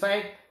 adjacent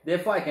side.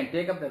 Therefore, I can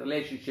take up the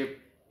relationship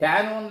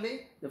tan only.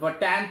 Therefore,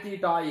 tan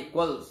theta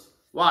equals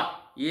what?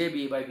 AB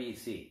by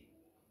BC.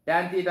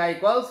 Tan theta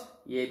equals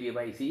AB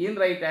by C. In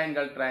right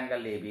angle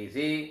triangle ABC,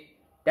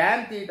 tan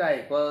theta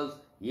equals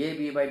AB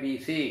by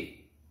BC.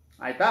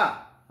 ಆಯ್ತಾ?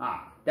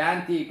 Tan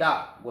theta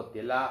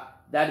ಗೊತ್ತಿಲ್ಲ.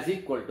 That is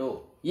equal to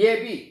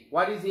AB.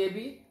 What is AB?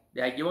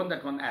 They are given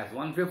that one as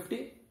 150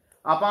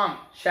 upon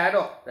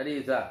shadow, that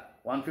is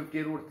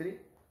 150 root 3.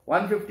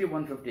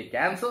 150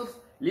 cancels,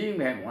 leaving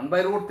behind 1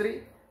 by root 3.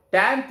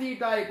 Tan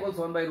theta equals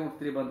 1 by root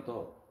 3 ಬಂತು.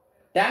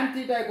 Tan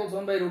theta equals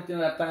 1 by root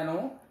 3 ಅರ್ಥ ಏನು?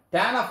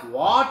 Tan of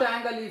what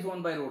angle is 1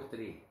 by root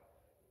 3?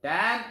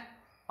 Tan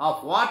of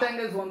what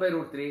angle is 1 by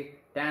root 3?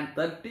 Tan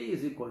 30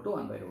 is equal to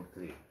 1 by root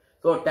 3.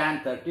 So tan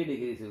 30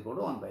 degrees is equal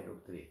to 1 by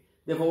root 3.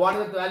 Therefore, what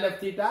is the value of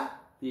theta?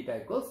 Theta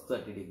equals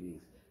 30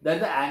 degrees. That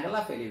is the angle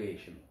of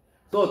elevation.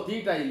 So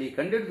theta ಇಲ್ಲಿ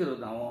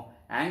ಕಂಡುಹಿಡಿದಿರೋದು ನಾವು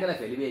angle of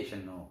elevation.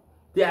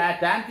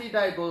 Tan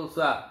theta equals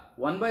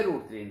 1 by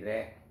root 3 ಅಂದರೆ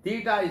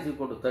theta is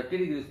equal to 30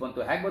 degrees ಬಂತು.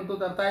 ಹೇಗೆ ಬಂತು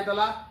ಅಂತ ಅರ್ಥ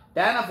ಆಯ್ತಲ್ಲ?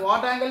 tan of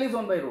what angle is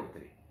 1 by root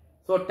 3.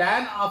 So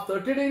tan of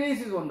 30 degrees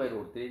is 1 by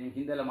root 3. ನೀವು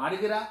ಹಿಂದೆಲ್ಲ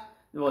ಮಾಡಿದ್ದೀರಾ?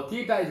 ನೀವು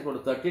theta is equal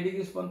to 30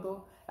 degrees ಬಂತು.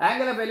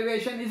 Angle of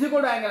elevation is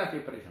equal to angle of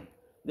depression.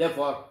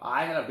 Therefore,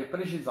 angle of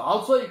depression is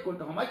also equal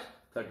to how much?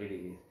 30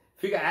 degrees.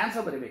 Figure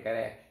answer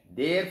ಬರಿಬೇಕಾದ್ರೆ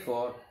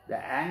therefore the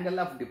angle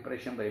of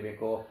depression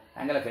ಬರಿಬೇಕು,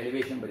 angle of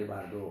elevation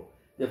ಬರಿಬಾರ್ದು.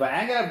 Therefore,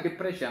 angle of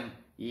depression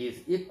is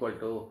equal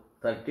to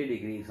 30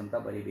 degrees ಅಂತ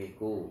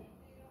ಬರಿಬೇಕು.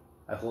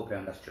 I hope you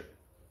understood.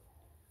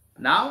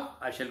 Now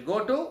I shall go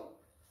to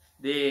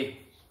the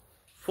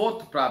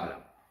fourth problem.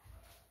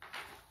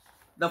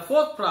 The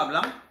fourth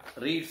problem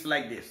reads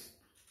like this.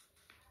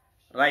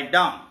 Write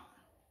down.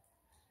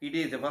 It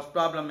is the first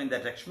problem in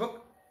the textbook.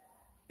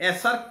 A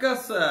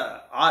circus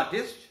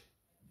artist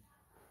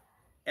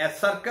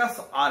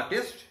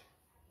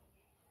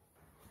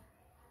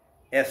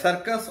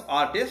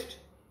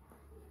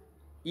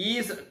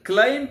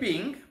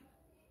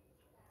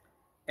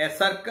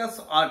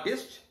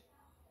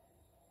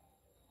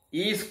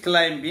is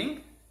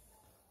climbing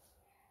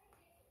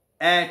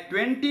a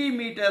 20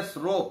 meters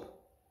rope,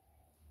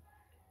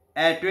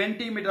 a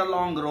 20 meter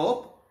long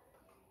rope,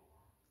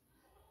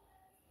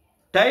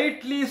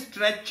 tightly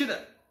stretched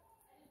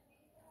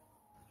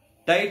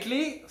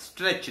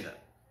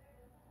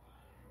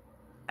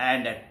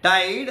and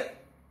tied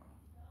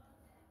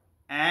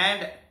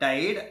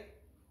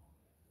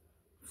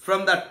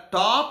from the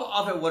top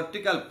of a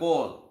vertical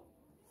pole.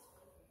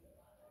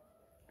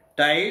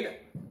 Tied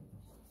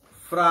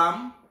from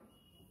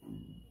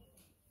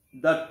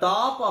the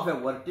top of a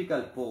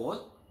vertical pole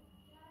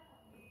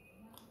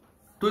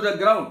to the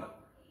ground.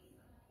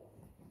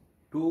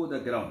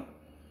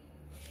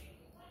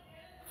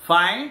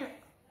 Find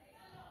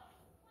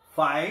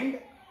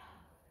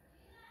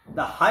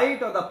the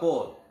height of the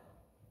pole.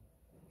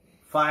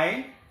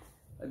 Find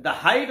the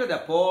height of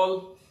the pole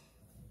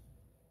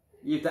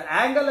if the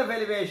angle of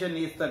elevation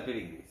is 30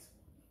 degrees.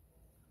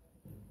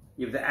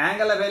 If the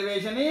angle of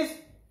elevation is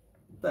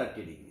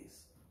 30 degrees.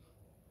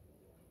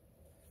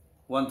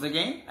 Once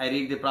again, I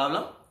read the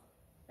problem.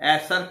 A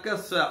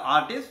circus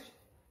artist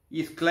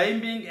is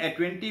climbing a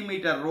 20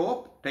 meter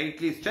rope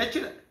tightly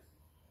stretched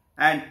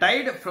and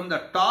tied from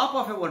the top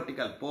of a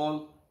vertical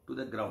pole to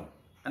the ground.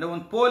 And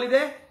one pole is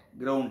there,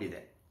 ground is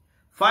there.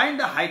 Find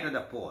the height of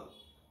the pole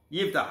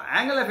if the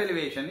angle of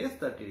elevation is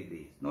 30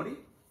 degrees. Nodi,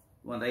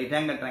 one right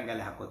angle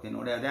triangle ಹಾಕೋತಿ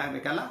ನೋಡಿ ಅದೇ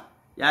ಆಗಬೇಕಲ್ಲ.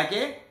 ಯಾಕೆ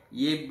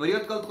A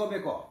ಬರೆಯೋದು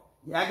ಕಲ್ತ್ಕೋಬೇಕು.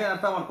 ಯಾಕೆ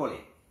ಅರ್ಥ ಮಾಡ್ಕೊಳ್ಳಿ.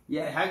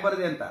 ಹೇಗೆ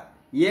ಬರದೆ ಅಂತ.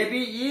 AB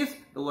is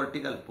the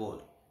vertical pole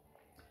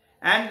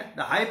and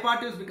the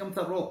hypotenuse becomes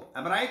a rope.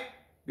 Am I right?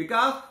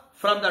 Because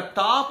from the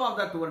top of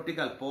that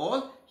vertical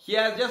pole, he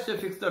has just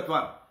fixed that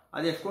one.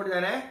 ಅದು ಎಷ್ಟು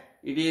ಕೊಟ್ಟಿದ್ದಾರೆ?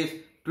 It is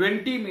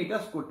 20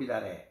 meters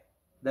ಕೊಟ್ಟಿದ್ದಾರೆ.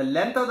 The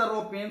length of the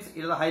rope means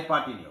it is the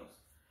hypotenuse.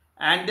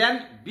 And then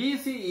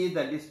BC is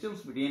the distance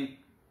between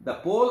the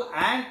pole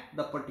and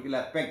the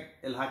particular peg.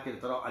 ಎಲ್ಲಿ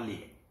ಹಾಕಿರ್ತಾರೋ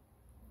ಅಲ್ಲಿಗೆ.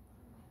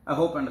 I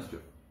hope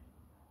understood.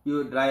 You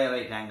draw a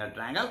right angle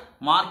triangle,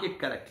 mark it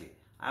correctly.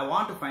 I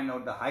want to find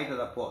out the height of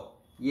the pole.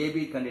 AB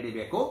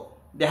ಕಂಡುಹಿಡಿಯಬೇಕು.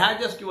 They have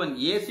just given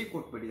AC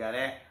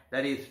ಕೊಟ್ಬಿಟ್ಟಿದ್ದಾರೆ.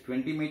 That is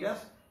 20 meters.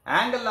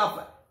 Angle of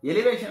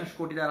elevation ಎಷ್ಟು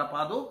ಕೊಟ್ಟಿದ್ದಾರಪ್ಪ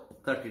ಅದು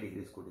 30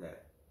 degrees ಕೊಟ್ಟಿದ್ದಾರೆ.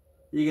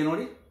 ಈಗ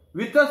ನೋಡಿ,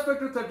 with respect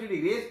to 30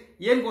 degrees,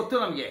 ಏನು ಗೊತ್ತು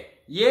ನಮಗೆ?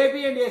 AB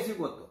and AC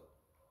ಗೊತ್ತು.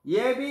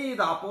 AB is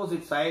the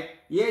opposite side,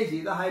 AC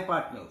is the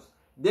hypotenuse.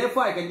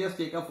 Therefore, I can just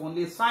take up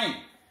only sine.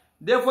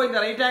 Therefore, in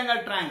the right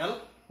angle triangle,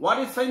 what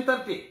is sine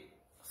 30?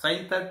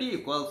 Sine 30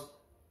 equals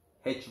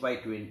h by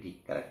 20.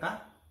 Correct? Huh?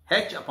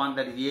 H upon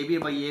that is AB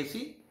by AC.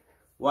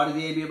 What is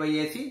AB by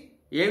AC?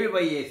 AB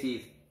by AC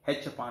is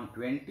h upon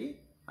 20.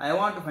 I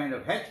want to find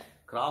out h.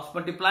 Cross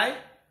multiply.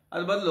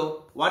 Al badlu,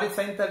 what is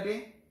sine 30?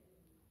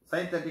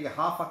 Sine 30 ಗೆ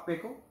half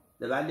ಹಾಕಬೇಕು.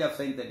 The value of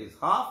sine 30 is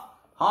half.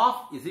 Half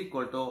is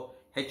equal to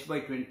h by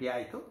 20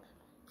 ಆಯಿತು.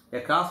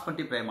 Cross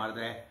multiply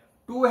ಮಾಡಿದ್ರೆ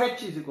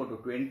 2h is equal to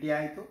 20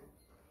 ಆಯಿತು.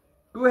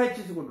 2h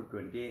is equal to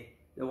 20.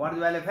 What is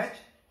the value of h?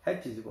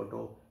 h is equal to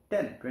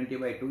 10. 20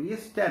 by 2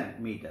 is 10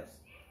 meters.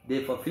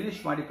 Therefore, finish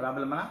ಮಾಡಿ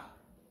problem ಅನ್ನ.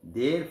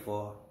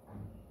 Therefore,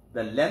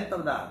 the length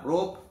of the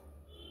rope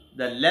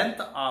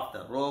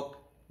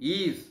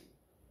is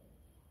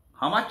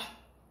how much?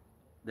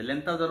 The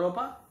length of the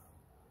rope?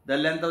 The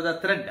length of the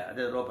thread.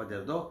 The rope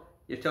ಅದರದು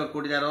ಎಷ್ಟು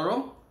ಕೊಟ್ಟಿದ್ದಾರೆ ಅವರು?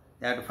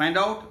 They have to find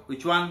out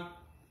which one.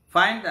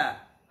 Find the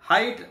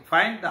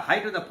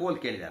height of the pole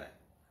ಕೇಳಿದ್ದಾರೆ.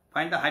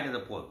 Find the height of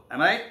the pole. Am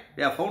I right?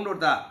 They have found out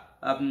the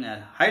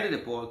height of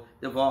the pole.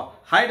 Therefore,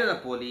 height of the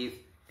pole is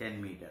 10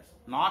 meters.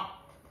 Not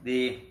the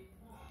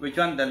which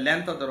one? The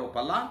length of the rope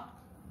ಅಲ್ಲ.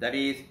 That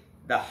is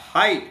the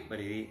height.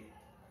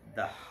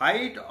 The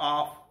height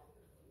of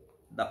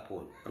the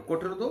pole.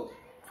 ಕೊಟ್ಟಿರೋದು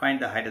find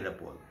the height of the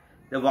pole.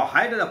 Therefore,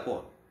 height of the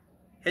pole.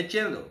 H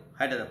ಏನದು?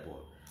 Height of the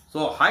pole. So,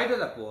 height of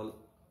the pole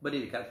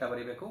ಬರೀರಿ correct ಆಗಿ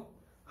ಬರೀಬೇಕು.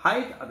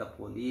 Height of the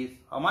pole is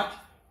how much?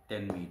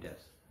 10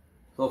 meters.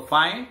 So,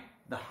 find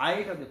the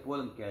height of the pole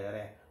ಅಂತ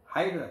ಕೇಳಿದರೆ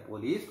height of the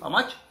pole is how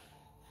much?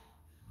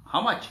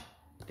 How much?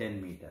 10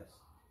 meters.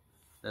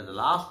 That's the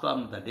last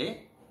problem of the day.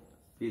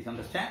 Please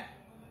understand.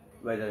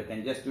 Whether we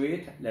can just do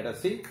it, let us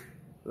see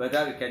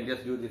whether we can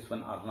just do this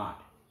one or not.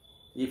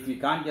 If we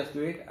can't just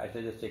do it, I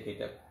shall just take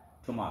it up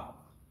tomorrow.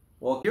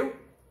 Okay?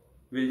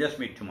 We'll just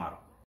meet tomorrow.